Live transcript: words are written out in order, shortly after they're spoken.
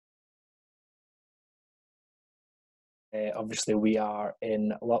Obviously, we are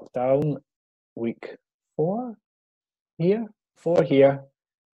in lockdown, week 4 here, 4 here,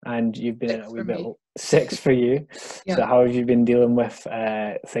 and you've been in a wee bit 6 for you. Yeah. So how have you been dealing with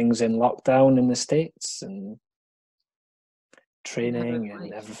things in lockdown in the States and training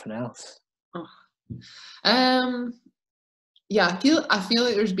and everything else? Yeah, I feel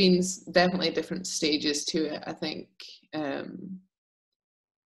like there's been definitely different stages to it. I think,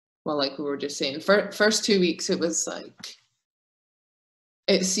 well, like we were just saying, first 2 weeks, it was like,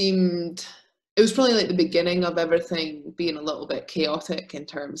 it was probably like the beginning of everything being a little bit chaotic in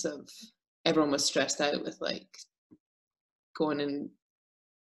terms of everyone was stressed out with like going in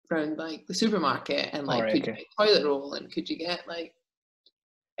around like the supermarket and like, could you get toilet roll and could you get like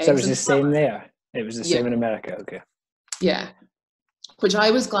eggs? So it was the same there? It was the same in America, okay. Yeah, which I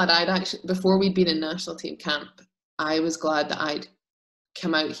was glad I'd actually, before we'd been in national team camp, I was glad that I'd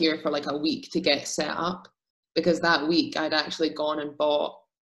come out here for like a week to get set up, because that week I'd actually gone and bought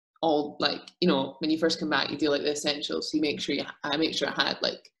all, like, you know, when you first come back, you do like the essentials. So you make sure I make sure I had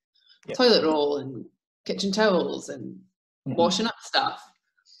like toilet roll and kitchen towels and washing up stuff.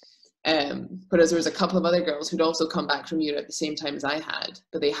 Whereas there was a couple of other girls who'd also come back from Europe at the same time as I had,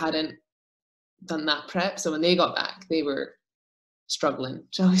 but they hadn't done that prep. So when they got back, they were struggling,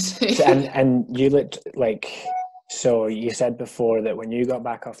 shall we say. And you looked like, so you said before that when you got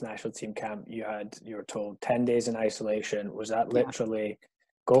back off national team camp, you were told 10 days in isolation. Was that literally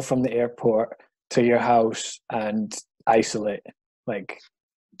go from the airport to your house and isolate? Like,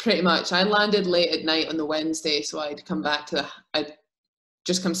 pretty much. I landed late at night on the Wednesday, so I'd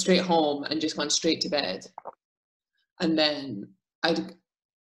just come straight home and just gone straight to bed. And then I'd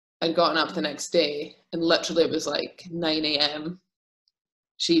gotten up the next day, and literally it was like 9 a.m.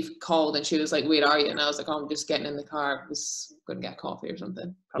 She called and she was like, "Where are you?" And I was like, "Oh, I'm just getting in the car. I was going to get coffee or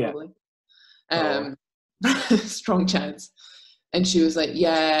something, probably." Strong chance. And she was like,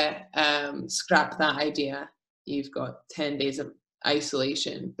 "Yeah, scrap that idea. You've got 10 days of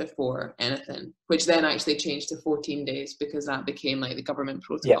isolation before anything," which then actually changed to 14 days because that became like the government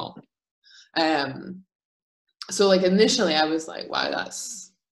protocol. So like initially I was like, wow,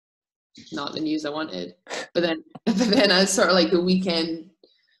 that's not the news I wanted. But then as sort of like the weekend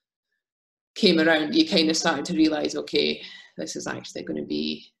came around, you kind of started to realize, okay, this is actually going to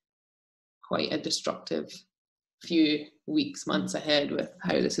be quite a destructive few weeks, months ahead with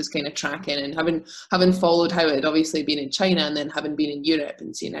how this is kind of tracking, and having followed how it had obviously been in China, and then having been in Europe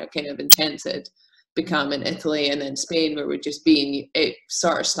and seeing how kind of intense it become in Italy and then Spain, where we're just being, it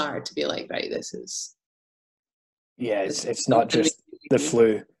sort of started to be like, right, this is it's not just the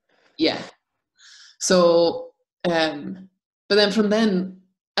flu. So but then from then,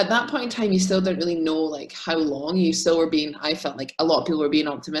 at that point in time, you still don't really know like how long. You still were being, I felt like a lot of people were being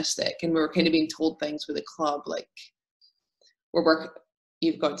optimistic, and we were kind of being told things with the club, like,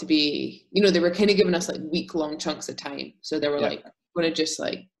 you've got to be, you know, they were kind of giving us like week-long chunks of time. So they were like, we're going to just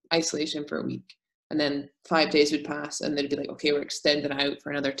like isolation for a week, and then 5 days would pass and they'd be like, okay, we're extending out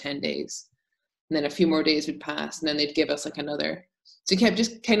for another 10 days. And then a few more days would pass and then they'd give us like another. So you kept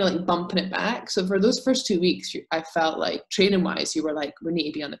just kind of like bumping it back. So for those first 2 weeks, I felt like training wise, you were like, we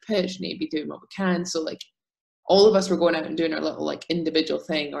need to be on the pitch, we need to be doing what we can. So like all of us were going out and doing our little like individual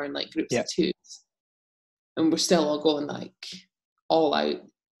thing or in like groups of twos. And we're still all going like all out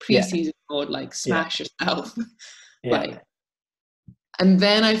pre-season mode, like smash yourself. Like, and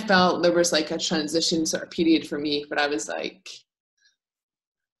then I felt there was like a transition sort of period for me where I was like,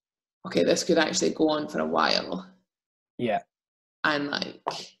 okay, this could actually go on for a while. And like,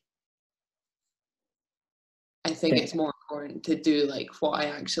 I think it's more important to do like what I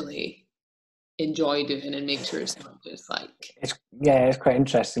actually enjoy doing and make sure it's not just like. It's quite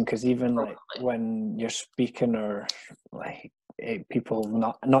interesting because even like when you're speaking or like people,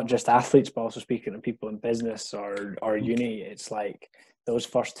 not just athletes, but also speaking to people in business or uni, it's like those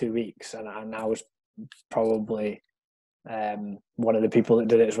first 2 weeks, and I was probably one of the people that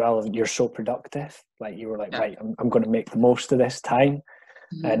did it as well. You're so productive, like you were like, right, I'm going to make the most of this time.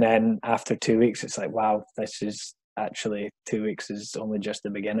 And then after 2 weeks, it's like, wow, this is actually 2 weeks is only just the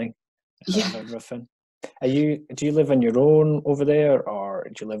beginning of everything. Do you live on your own over there, or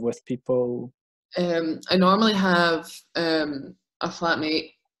do you live with people? I normally have a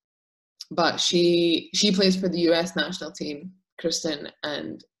flatmate, but she plays for the US national team, Kristen,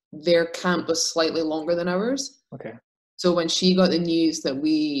 and their camp was slightly longer than ours. Okay. So when she got the news that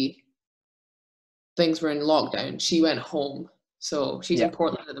things were in lockdown, she went home. So she's in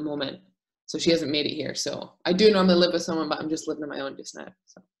Portland at the moment. So she hasn't made it here. So I do normally live with someone, but I'm just living on my own just now.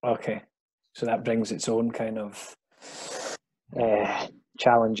 So. Okay. So that brings its own kind of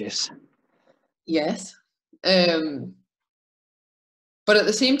challenges. Yes. And But at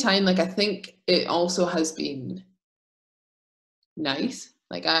the same time, like I think it also has been nice.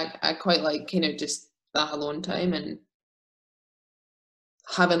 Like I quite like kind of just that alone time, and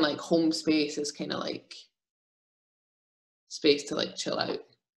having like home space is kind of like space to like chill out.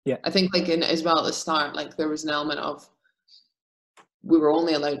 Yeah. I think like in as well at the start, like there was an element of we were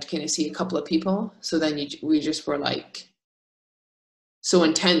only allowed to kind of see a couple of people, so then we just were like so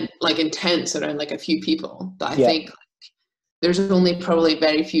intense around like a few people that I think like, there's only probably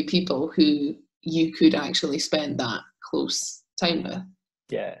very few people who you could actually spend that close time with.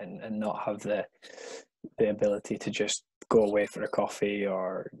 Yeah, and not have the ability to just go away for a coffee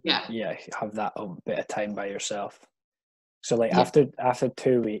or have that bit of time by yourself. So like after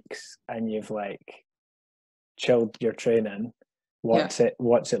 2 weeks and you've like chilled your training, what's it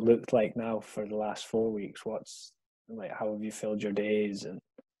looked like now for the last 4 weeks? What's like, how have you filled your days? And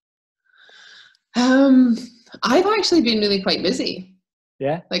I've actually been really quite busy.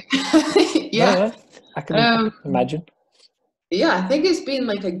 Like I can imagine. Yeah, I think it's been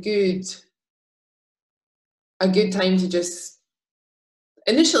like a good time to just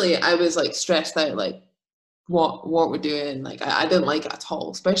initially I was like stressed out like what we're doing. Like I didn't like it at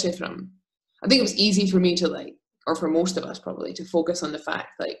all, especially from I think it was easy for me to like, or for most of us probably, to focus on the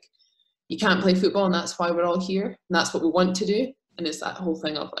fact like you can't play football and that's why we're all here and that's what we want to do. And it's that whole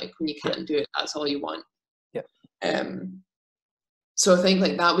thing of like when you can't do it, that's all you want. So I think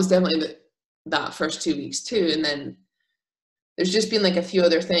like that was definitely that first 2 weeks too. And then there's just been like a few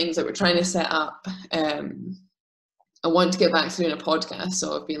other things that we're trying to set up. I want to get back to doing a podcast,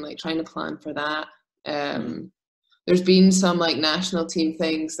 so I've been like trying to plan for that. There's been some like national team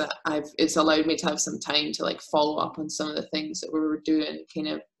things that it's allowed me to have some time to like follow up on some of the things that we were doing kind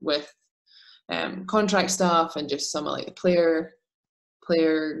of with contract stuff and just some of like the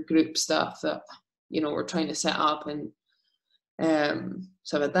player group stuff that, you know, we're trying to set up. And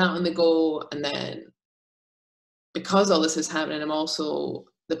so I've had that on the go. And then because all this is happening, I'm also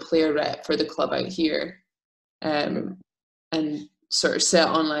the player rep for the club out here, and sort of set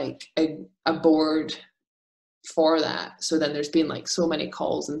on like a board for that. So then there's been like so many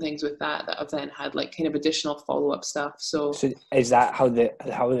calls and things with that I've then had like kind of additional follow-up stuff. So is that how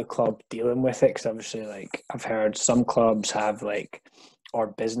the club dealing with it? Because obviously like I've heard some clubs have like, or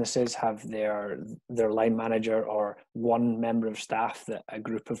businesses have their line manager or one member of staff that a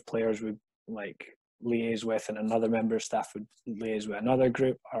group of players would like liaise with, and another member of staff would liaise with another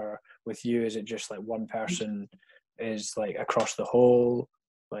group. Or with you, is it just like one person is like across the whole?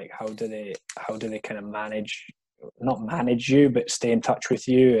 Like how do they kind of not manage you, but stay in touch with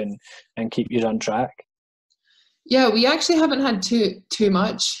you and keep you on track? Yeah, we actually haven't had too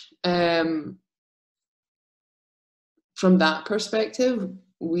much from that perspective.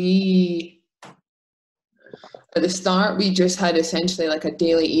 We at the start we just had essentially like a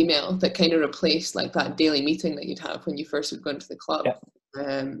daily email that kind of replaced like that daily meeting that you'd have when you first would go into the club.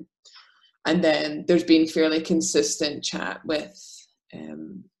 And then there's been fairly consistent chat with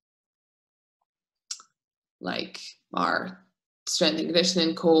like our strength and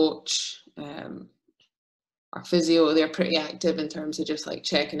conditioning coach, our physio. They're pretty active in terms of just like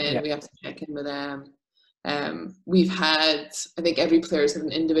checking in. We have to check in with them. We've had, I think every player's had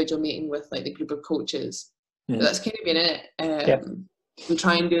an individual meeting with like the group of coaches. But that's kind of been it. We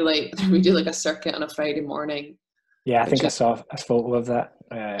try and do like a circuit on a Friday morning. Yeah, I think I saw a photo of that.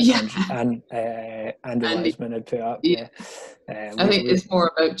 And Andy Wiseman had put up. I think it's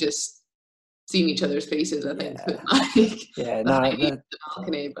more about just seeing each other's faces. I think. The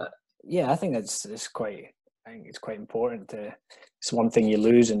balcony, but I think it's quite important to. It's one thing you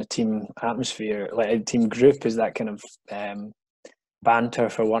lose in a team atmosphere, like a team group, is that kind of banter,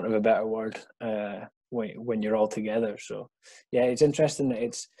 for want of a better word, when you're all together. So yeah, it's interesting that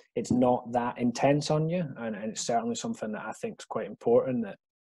it's not that intense on you, and it's certainly something that I think is quite important, that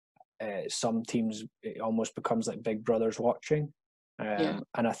some teams it almost becomes like big brothers watching. And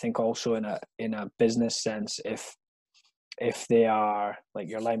I think also in a business sense, if they are like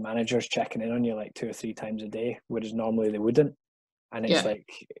your line managers checking in on you like 2 or 3 times a day, whereas normally they wouldn't, and it's like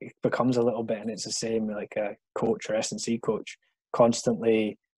it becomes a little bit, and it's the same like a coach or S&C coach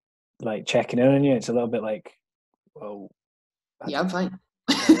constantly like checking in on you. It's a little bit like, well, I'm fine.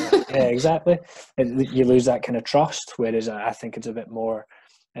 Yeah, exactly. You lose that kind of trust, whereas I think it's a bit more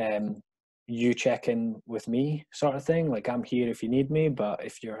you check in with me sort of thing. Like, I'm here if you need me, but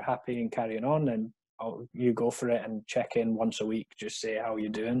if you're happy and carrying on, then you go for it and check in once a week, just say how you're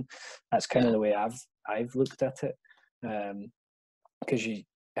doing. That's kind of the way I've looked at it, because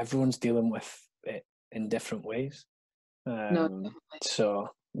everyone's dealing with it in different ways. So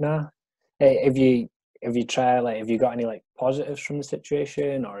if you have you got any like positives from the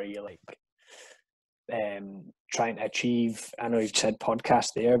situation, or are you like trying to achieve? I know you've said podcast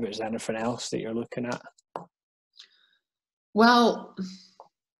there, but is there anything else that you're looking at? Well,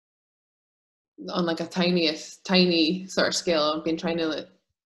 on like a tiny sort of scale, I've been trying to like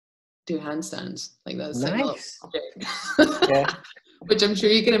do handstands. Like that's nice. Like yeah. Which I'm sure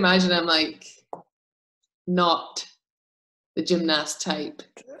you can imagine. I'm like not the gymnast type,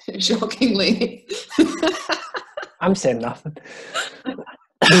 shockingly. I'm saying nothing.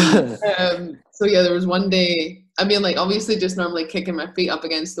 So yeah, there was one day, I mean, like obviously just normally kicking my feet up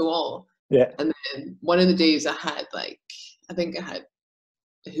against the wall. Yeah. And then one of the days I had like, I think I had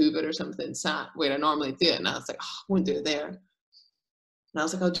a Hoover or something sat where I normally do it. And I was like, oh, I won't do it there. And I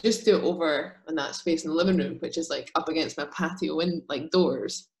was like, I'll just do it over in that space in the living room, which is like up against my patio and like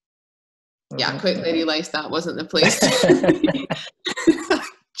doors. Yeah, I quickly realised that wasn't the place.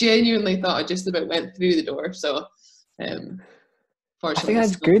 Genuinely thought I just about went through the door. So, I think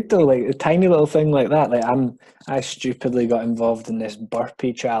that's good though. Like a tiny little thing like that. Like I stupidly got involved in this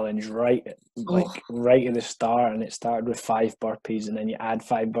burpee challenge right at the start, and it started with 5 burpees, and then you add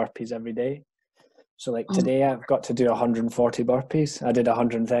 5 burpees every day. So like today I've got to do 140 burpees. I did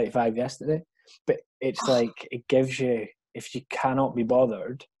 135 yesterday, but it's like it gives you, if you cannot be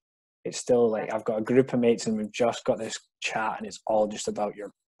bothered, it's still like I've got a group of mates and we've just got this chat and it's all just about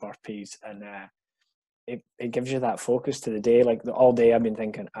your burpees, and it gives you that focus to the day. Like all day I've been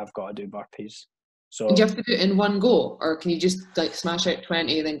thinking I've got to do burpees. So do you have to do it in one go, or can you just like smash out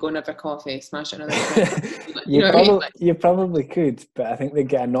 20, then go and have a coffee, smash out another 20? You probably could, but I think they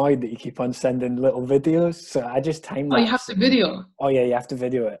get annoyed that you keep on sending little videos. So I just time lapse. Oh, you have to video. Oh yeah, you have to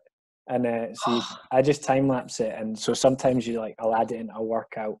video it, and I just time lapse it, and so sometimes I'll add it in a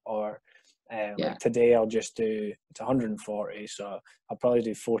workout, or like today I'll just do, it's 140, so I'll probably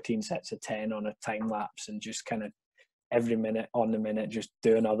do 14 sets of 10 on a time lapse, and just kind of every minute on the minute just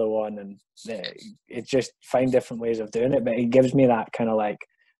do another one, and it just find different ways of doing it. But it gives me that kind of like,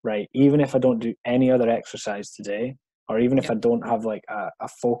 right, even if I don't do any other exercise today, or even if I don't have like a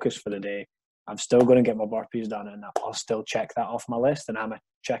focus for the day, I'm still going to get my burpees done, and I'll still check that off my list, and I'm a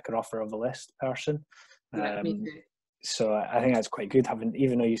checker offer of a list person. Me too. So I think that's quite good, having,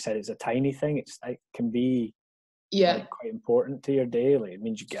 even though you said it's a tiny thing, it can be like quite important to your day. Like it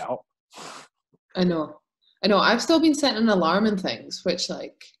means you get up. I know. I've still been setting an alarm and things, which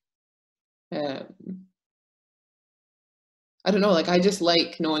like, I don't know. Like I just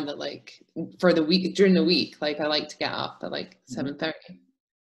like knowing that like for the week, during the week, like I like to get up at like 7:30.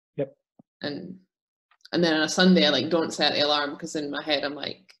 Yep. And then on a Sunday, I like don't set the alarm, because in my head I'm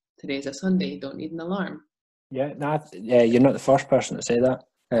like, today's a Sunday, don't need an alarm. Yeah, you're not the first person to say that.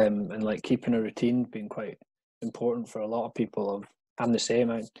 And like keeping a routine being quite important for a lot of people. I'm the same.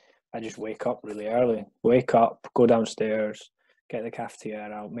 I just wake up really early. Wake up, go downstairs, get the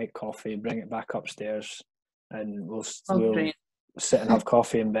cafetiere out, make coffee, bring it back upstairs, and we'll sit and have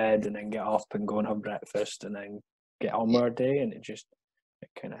coffee in bed, and then get up and go and have breakfast, and then get on with our day. And it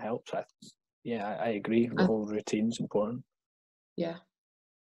kind of helps. I agree. The whole routine's important. Yeah.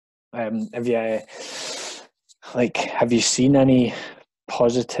 Have you seen any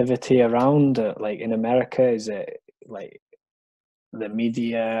positivity around like in America? Is it like the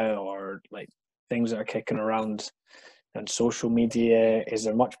media, or like things that are kicking around on social media? Is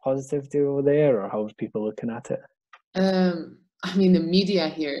there much positivity over there, or how are people looking at it? I mean, the media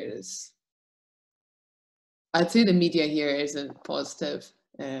here I'd say the media here isn't positive.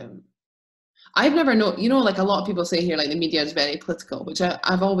 I've never known, like a lot of people say here, like the media is very political, which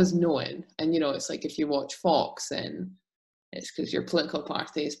I've always known. And, it's like if you watch Fox, then it's because your political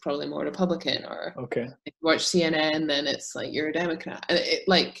party is probably more Republican, or if you watch CNN, then it's like you're a Democrat.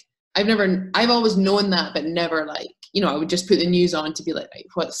 And I've always known that, but never like, I would just put the news on to be like,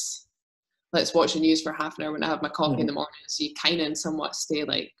 let's watch the news for half an hour when I have my coffee in the morning. So you kind of somewhat stay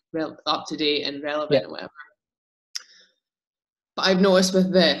like up to date and relevant and whatever. But I've noticed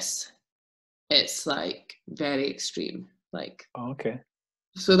with this, it's like very extreme. Like,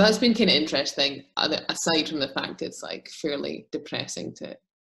 so that's been kind of interesting, aside from the fact it's like fairly depressing to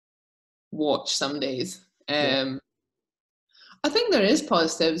watch some days. I think there is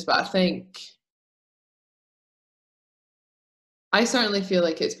positives, but I certainly feel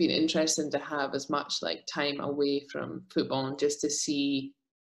like it's been interesting to have as much like time away from football, and just to see,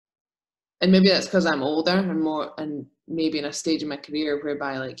 and maybe that's because I'm older and maybe in a stage of my career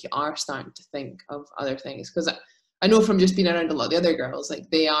whereby like you are starting to think of other things. Because I know from just being around a lot of the other girls, like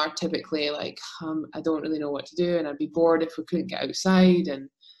they are typically like, I don't really know what to do, and I'd be bored if we couldn't get outside, and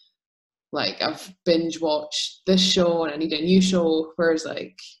like I've binge watched this show and I need a new show. Whereas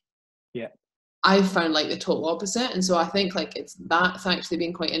like, I've found like the total opposite, and so I think like that's actually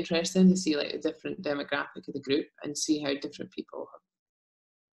been quite interesting to see like the different demographic of the group and see how different people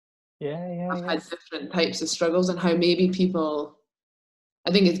have had different types of struggles, and how maybe people,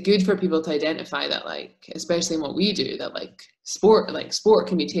 I think it's good for people to identify that, like, especially in what we do, that like sport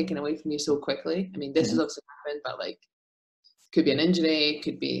can be taken away from you so quickly. I mean, this has also happened, but like, could be an injury,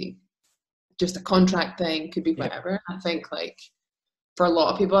 could be just a contract thing, could be whatever. I think like for a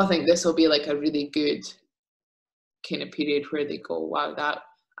lot of people, I think this will be like a really good kind of period where they go, wow, that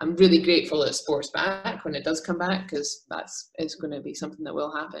I'm really grateful that sport's back when it does come back, because it's going to be something that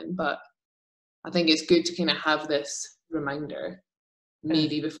will happen. But I think it's good to kind of have this reminder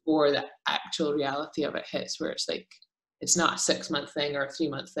maybe before the actual reality of it hits, where it's like, it's not a 6-month thing or a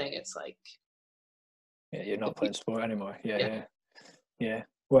 3-month thing. It's like, you're not playing sport anymore. Yeah.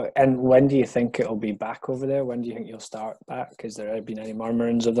 Well, and when do you think it'll be back over there? When do you think you'll start back? Has there been any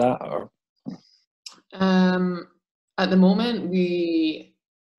murmurings of that, or? At the moment, we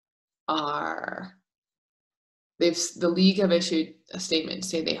are. The league have issued a statement to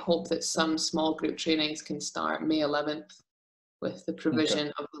say they hope that some small group trainings can start May 11th, with the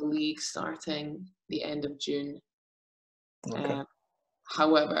provision of the league starting the end of June.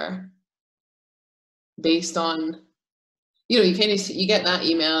 However, based on, you kind of, you get that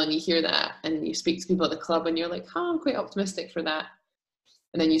email and you hear that and you speak to people at the club and you're like, oh, I'm quite optimistic for that.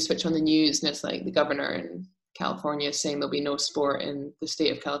 And then you switch on the news and it's like the governor in California is saying there'll be no sport in the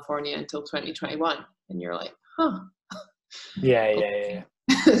state of California until 2021. And you're like, huh. Yeah.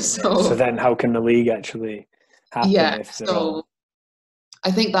 So then how can the league actually happen if they're all... I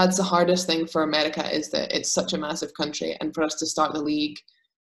think that's the hardest thing for America, is that it's such a massive country, and for us to start the league,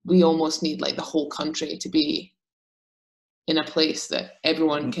 we almost need like the whole country to be in a place that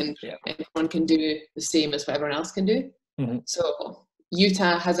everyone can do the same as what everyone else can do. So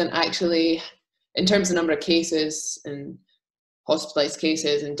Utah hasn't actually, in terms of number of cases and hospitalized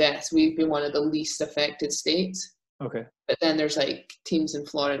cases and deaths, we've been one of the least affected states. But then there's like teams in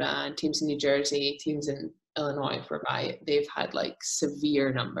Florida and teams in New Jersey, teams in Illinois, whereby they've had like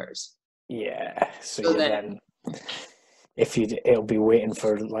severe numbers. So then it'll be waiting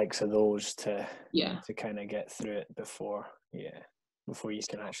for the likes of those to kind of get through it before you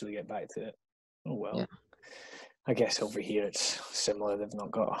can actually get back to it. I guess over here it's similar. There's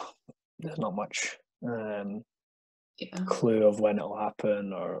not much clue of when it'll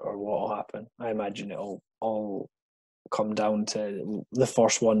happen or what will happen. I imagine it'll all come down to the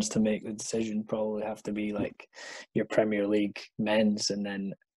first ones to make the decision probably have to be like your Premier League men's, and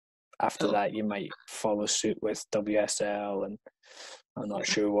then after that you might follow suit with WSL, and I'm not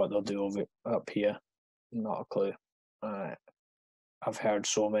sure what they'll do up here. Not a clue. I've heard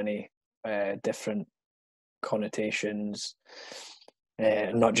so many different connotations,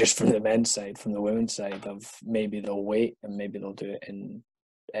 not just from the men's side, from the women's side, of maybe they'll wait and maybe they'll do it and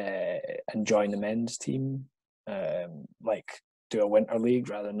join the men's team, like do a winter league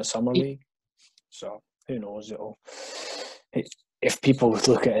rather than a summer league. So who knows? If people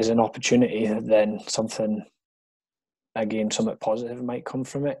look at it as an opportunity, then something positive might come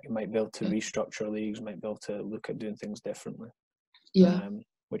from it. You might be able to restructure leagues, might be able to look at doing things differently.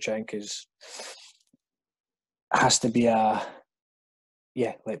 Which I think has to be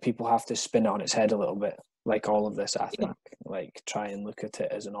like people have to spin it on its head a little bit, like all of this. I think like try and look at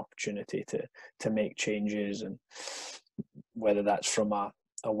it as an opportunity to make changes, and whether that's from a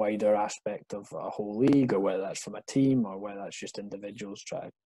wider aspect of a whole league, or whether that's from a team, or whether that's just individuals try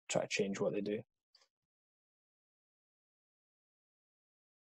to change what they do.